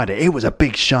alongside it. It was a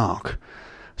big shark.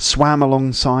 Swam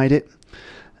alongside it,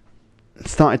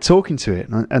 started talking to it,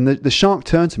 and the shark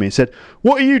turned to me and said,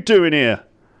 what are you doing here?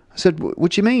 I said,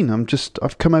 what do you mean?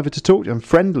 I've come over to talk to you. I'm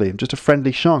friendly. I'm just a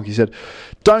friendly shark. He said,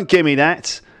 don't give me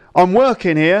that. I'm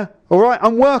working here. All right,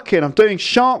 I'm working. I'm doing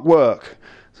shark work.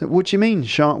 I said, what do you mean,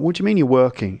 shark? What do you mean you're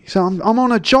working? He said, I'm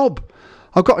on a job.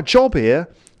 I've got a job here.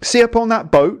 See up on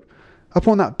that boat.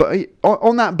 On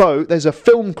that boat, there's a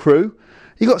film crew.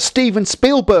 You got Steven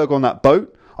Spielberg on that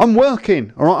boat. I'm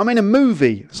working. All right, I'm in a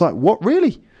movie. It's like, what,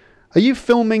 really? Are you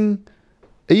filming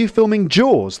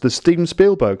Jaws, the Steven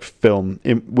Spielberg film,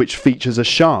 which features a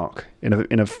shark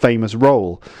in a famous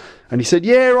role? And he said,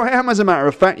 yeah, I am, as a matter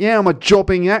of fact. Yeah, I'm a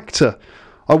jobbing actor.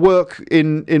 I work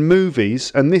in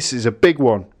movies, and this is a big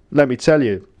one. Let me tell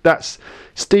you. That's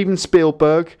Steven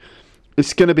Spielberg.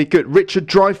 It's going to be good. Richard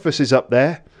Dreyfuss is up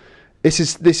there. This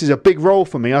is a big role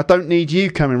for me. I don't need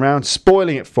you coming around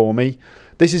spoiling it for me.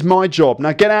 This is my job.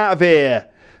 Now get out of here.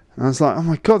 And I was like, oh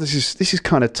my God, this is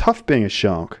kind of tough being a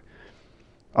shark.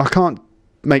 I can't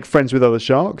make friends with other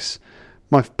sharks.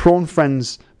 My prawn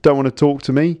friends don't want to talk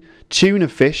to me. Tuna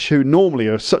fish, who normally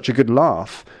are such a good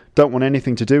laugh, don't want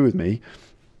anything to do with me.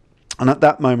 And at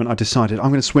that moment, I decided I'm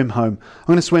going to swim home. I'm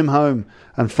going to swim home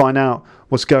and find out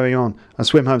what's going on. I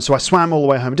swim home. So I swam all the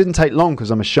way home. It didn't take long because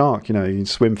I'm a shark. You know, you can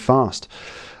swim fast.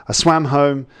 I swam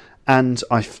home and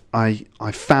I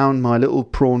found my little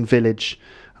prawn village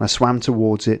and I swam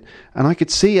towards it. And I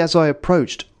could see as I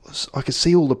approached, I could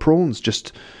see all the prawns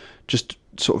just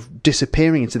sort of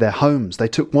disappearing into their homes. They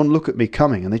took one look at me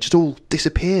coming and they just all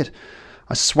disappeared.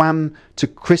 I swam to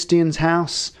Christian's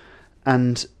house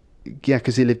and, yeah,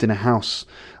 because he lived in a house.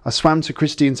 I swam to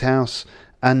Christian's house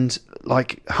and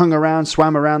hung around,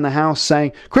 swam around the house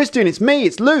saying, Christian, it's me,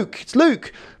 it's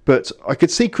Luke. But I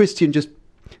could see Christian just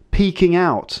peeking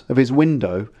out of his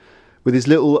window with his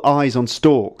little eyes on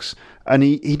stalks. And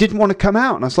he didn't want to come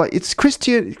out. And I was like, it's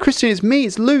Christian, it's me,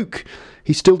 it's Luke.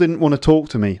 He still didn't want to talk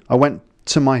to me. I went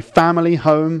to my family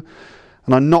home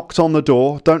and I knocked on the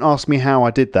door. Don't ask me how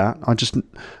I did that. I just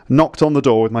knocked on the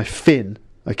door with my fin,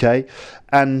 okay?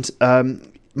 And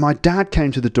my dad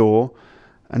came to the door,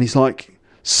 and he's like,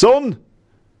 "Son!"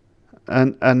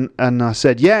 And I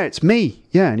said, "Yeah, it's me."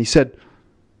 Yeah, and he said,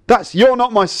 "You're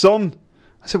not my son."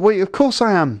 I said, "Well, of course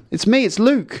I am. It's me, it's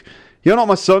Luke. You're not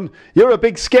my son. You're a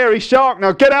big scary shark.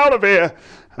 Now get out of here."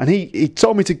 And he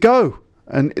told me to go.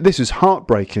 And this was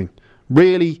heartbreaking.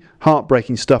 Really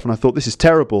heartbreaking stuff. And I thought, this is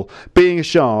terrible. Being a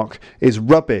shark is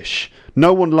rubbish.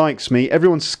 No one likes me.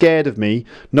 Everyone's scared of me.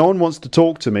 No one wants to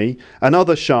talk to me. And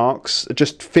other sharks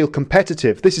just feel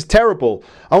competitive. This is terrible.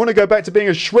 I want to go back to being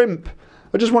a shrimp.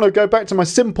 I just want to go back to my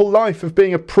simple life of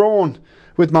being a prawn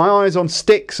with my eyes on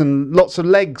sticks and lots of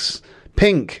legs.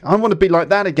 Pink. I want to be like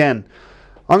that again.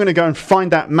 I'm going to go and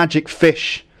find that magic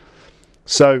fish.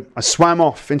 So I swam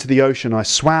off into the ocean. I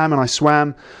swam and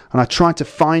I tried to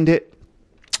find it,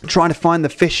 trying to find the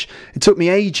fish. It took me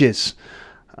ages.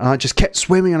 And I just kept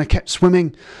swimming and I kept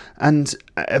swimming. And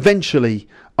eventually,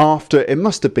 after, it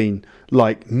must have been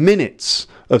like minutes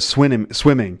of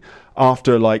swimming,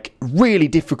 after like really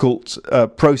difficult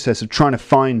process of trying to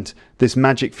find this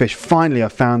magic fish, finally I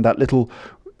found that little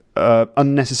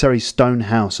unnecessary stone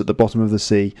house at the bottom of the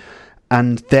sea.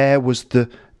 And there was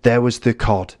the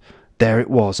cod. There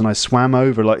it was, and I swam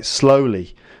over, like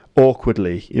slowly,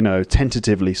 awkwardly,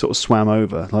 tentatively, sort of swam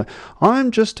over. Like,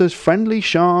 I'm just a friendly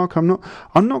shark. I'm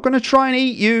not going to try and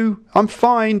eat you. I'm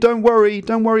fine. Don't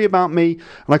worry about me.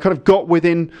 And I kind of got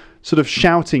within sort of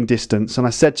shouting distance, and I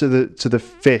said to the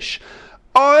fish,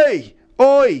 "Oi,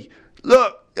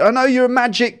 look. I know you're a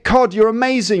magic cod. You're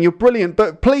amazing. You're brilliant.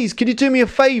 But please, can you do me a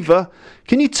favour?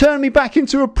 Can you turn me back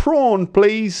into a prawn,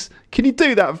 please? Can you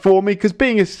do that for me? Because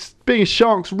being a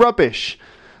shark's rubbish.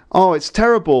 Oh, it's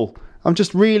terrible. I'm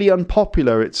just really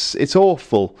unpopular. It's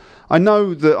awful. I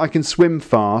know that I can swim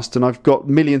fast, and I've got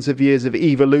millions of years of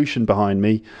evolution behind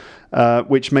me,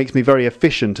 which makes me very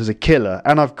efficient as a killer.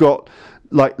 And I've got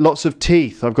like lots of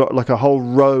teeth. I've got like a whole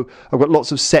row. I've got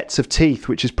lots of sets of teeth,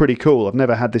 which is pretty cool. I've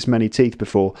never had this many teeth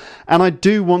before. And I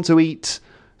do want to eat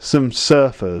some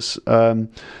surfers.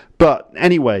 But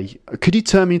anyway, could you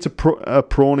turn me into a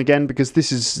prawn again? Because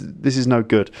this is no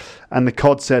good." And the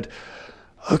cod said,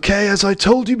 "Okay, as I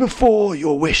told you before,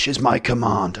 your wish is my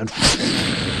command." And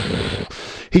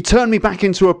he turned me back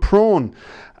into a prawn.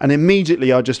 And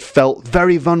immediately I just felt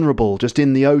very vulnerable, just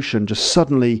in the ocean, just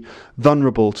suddenly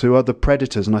vulnerable to other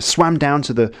predators. And I swam down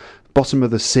to the bottom of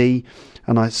the sea,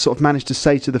 and I sort of managed to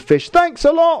say to the fish, "Thanks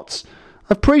a lot.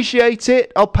 I appreciate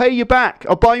it. I'll pay you back.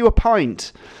 I'll buy you a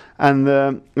pint." And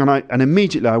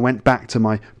immediately I went back to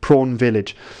my prawn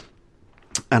village.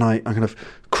 And I kind of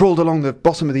crawled along the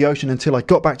bottom of the ocean until I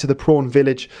got back to the prawn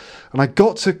village. And I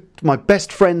got to my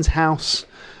best friend's house.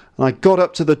 And I got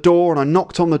up to the door and I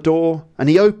knocked on the door, and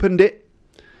he opened it.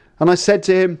 And I said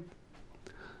to him,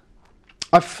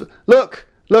 Look,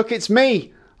 it's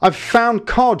me. I've found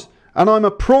cod and I'm a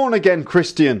prawn again,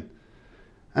 Christian."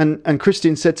 And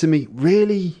Christian said to me,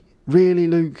 Really,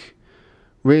 Luke?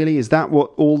 Really? Is that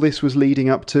what all this was leading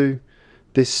up to?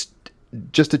 This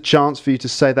just a chance for you to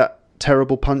say that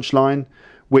terrible punchline,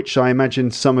 which I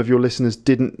imagine some of your listeners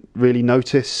didn't really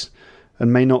notice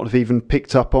and may not have even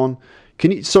picked up on.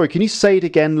 Can you say it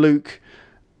again, Luke?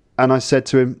 And I said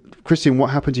to him, "Christian, what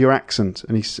happened to your accent?"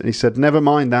 And he said, "Never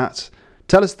mind that.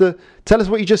 Tell us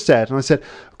what you just said." And I said,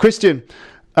 "Christian,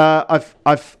 I've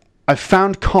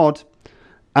found cod,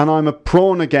 and I'm a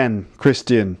prawn again,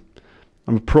 Christian.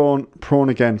 I'm a prawn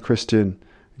again, Christian."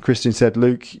 And Christian said,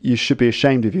 "Luke, you should be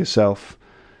ashamed of yourself,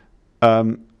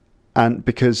 and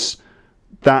because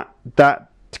that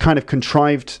kind of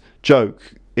contrived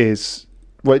joke is."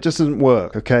 Well, it just doesn't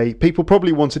work, okay? People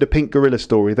probably wanted a pink gorilla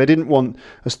story. They didn't want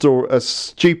a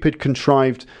stupid,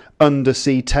 contrived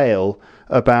undersea tale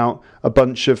about a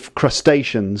bunch of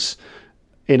crustaceans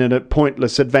in a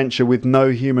pointless adventure with no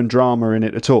human drama in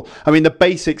it at all. I mean, the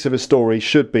basics of a story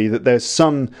should be that there's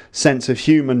some sense of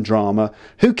human drama.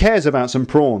 Who cares about some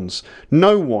prawns?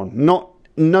 No one,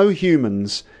 no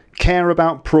humans care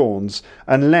about prawns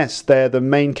unless they're the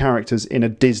main characters in a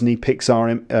Disney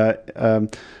Pixar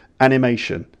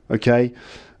animation, okay?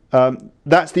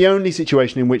 That's the only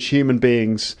situation in which human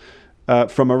beings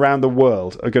from around the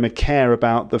world are going to care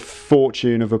about the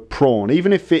fortune of a prawn,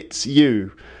 even if it's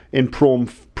you in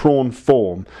prawn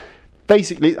form.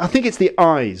 Basically, I think it's the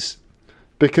eyes,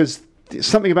 because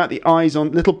something about the eyes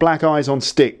on little black eyes on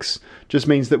sticks just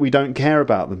means that we don't care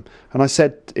about them. And I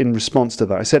said in response to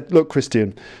that, I said, "Look,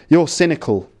 Christian, you're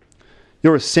cynical.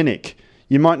 You're a cynic.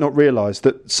 You might not realise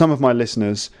that some of my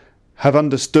listeners have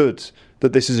understood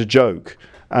that this is a joke,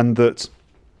 and that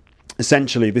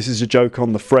essentially, this is a joke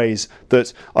on the phrase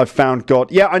that I've found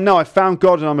God. Yeah, I know, I found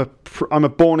God and I'm a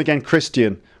born-again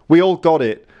Christian. We all got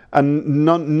it, and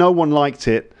no one liked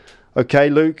it. Okay,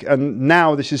 Luke? And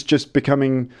now this is just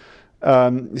becoming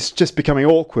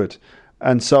awkward.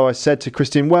 And so I said to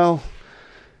Christian, well,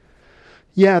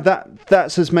 yeah,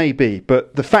 that's as may be,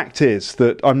 but the fact is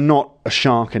that I'm not a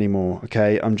shark anymore,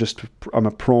 okay? I'm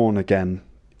a prawn again.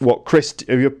 What,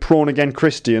 are you a prawn again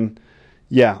Christian?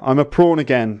 Yeah, I'm a prawn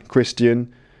again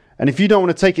Christian. And if you don't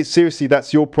want to take it seriously,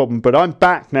 that's your problem, but I'm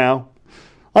back now.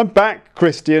 I'm back,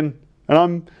 Christian,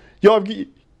 and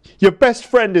your best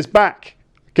friend is back,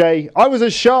 okay? I was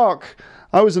a shark.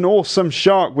 I was an awesome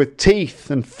shark with teeth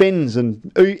and fins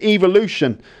and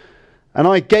evolution, and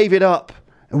I gave it up.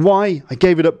 And why? I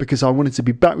gave it up because I wanted to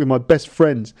be back with my best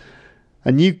friends.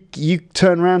 And you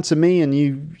turn around to me and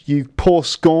you pour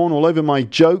scorn all over my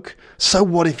joke. So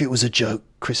what if it was a joke,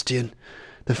 Christian?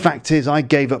 The fact is, I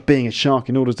gave up being a shark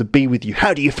in order to be with you.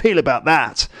 How do you feel about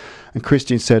that? And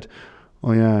Christian said,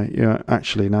 oh yeah,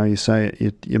 actually, now you say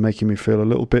it, you're making me feel a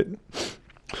little bit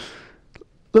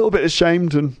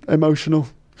ashamed and emotional.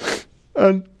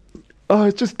 And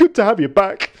it's just good to have you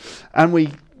back. And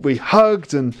we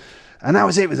hugged and that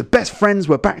was it. It was the best friends.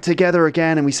 We're back together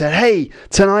again. And we said, hey,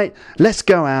 tonight, let's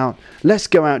go out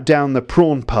down the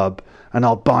prawn pub and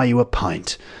I'll buy you a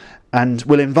pint. And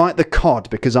we'll invite the cod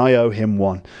because I owe him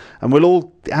one. And we'll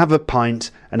all have a pint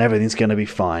and everything's going to be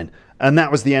fine. And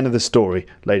that was the end of the story,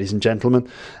 ladies and gentlemen.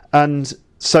 And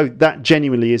so that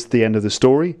genuinely is the end of the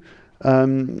story.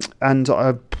 And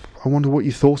I wonder what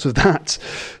you thought of that.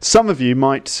 Some of you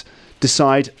might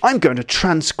decide, I'm going to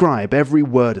transcribe every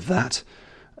word of that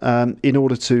in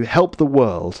order to help the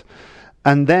world.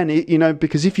 And then,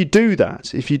 because if you do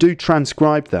that, if you do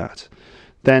transcribe that,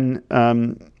 then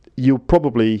you'll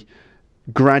probably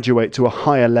graduate to a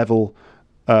higher level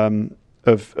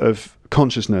of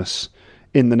consciousness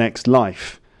in the next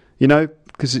life,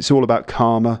 because it's all about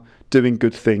karma, doing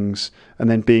good things, and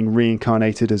then being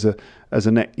reincarnated as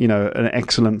an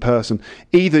excellent person.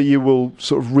 Either you will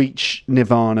sort of reach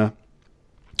nirvana,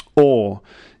 or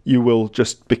you will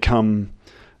just become,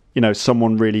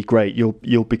 someone really great.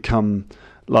 You'll become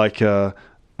like a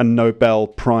Nobel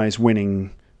Prize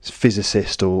winning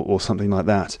physicist or something like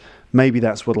that. Maybe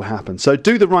that's what'll happen. So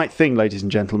do the right thing, ladies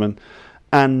and gentlemen,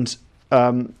 and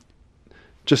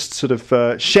just sort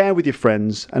of share with your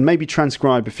friends and maybe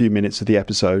transcribe a few minutes of the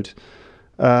episode.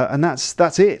 And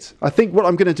that's it. I think what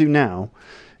I'm going to do now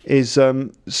is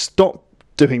stop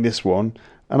doing this one,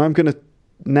 and I'm going to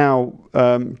now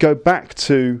go back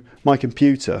to my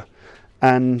computer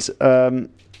and I'm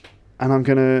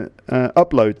going to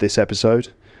upload this episode,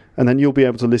 and then you'll be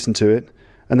able to listen to it.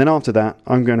 And then after that,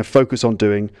 I'm going to focus on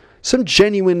doing some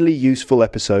genuinely useful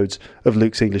episodes of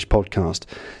Luke's English Podcast.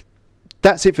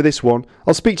 That's it for this one.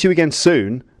 I'll speak to you again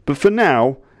soon, but for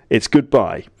now, it's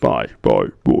goodbye. Bye.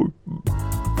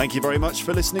 Thank you very much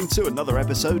for listening to another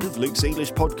episode of Luke's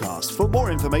English Podcast. For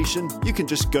more information, you can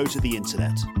just go to the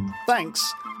internet.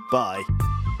 Thanks. Bye.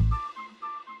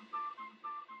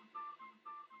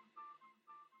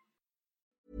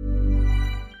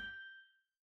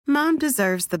 Mom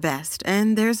deserves the best,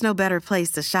 and there's no better place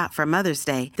to shop for Mother's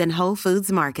Day than Whole Foods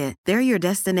Market. They're your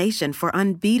destination for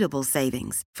unbeatable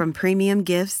savings, from premium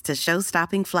gifts to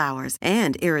show-stopping flowers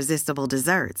and irresistible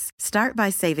desserts. Start by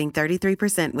saving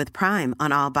 33% with Prime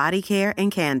on all body care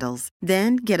and candles.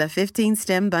 Then get a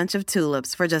 15-stem bunch of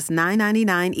tulips for just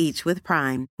 $9.99 each with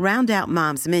Prime. Round out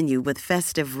Mom's menu with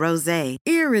festive rosé,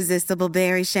 irresistible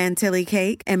berry chantilly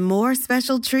cake, and more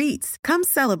special treats. Come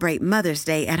celebrate Mother's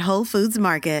Day at Whole Foods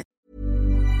Market.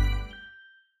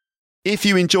 If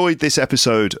you enjoyed this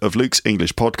episode of Luke's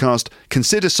English Podcast,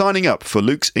 consider signing up for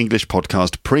Luke's English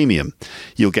Podcast Premium.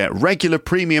 You'll get regular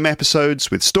premium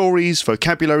episodes with stories,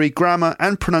 vocabulary, grammar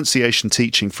and pronunciation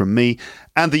teaching from me,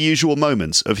 and the usual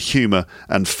moments of humour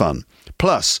and fun.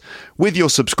 Plus, with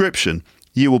your subscription,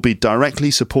 you will be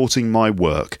directly supporting my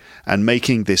work and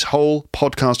making this whole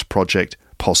podcast project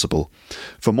possible.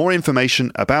 For more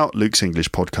information about Luke's English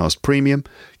Podcast Premium,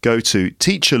 go to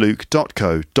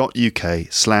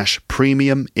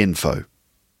teacherluke.co.uk/premium info.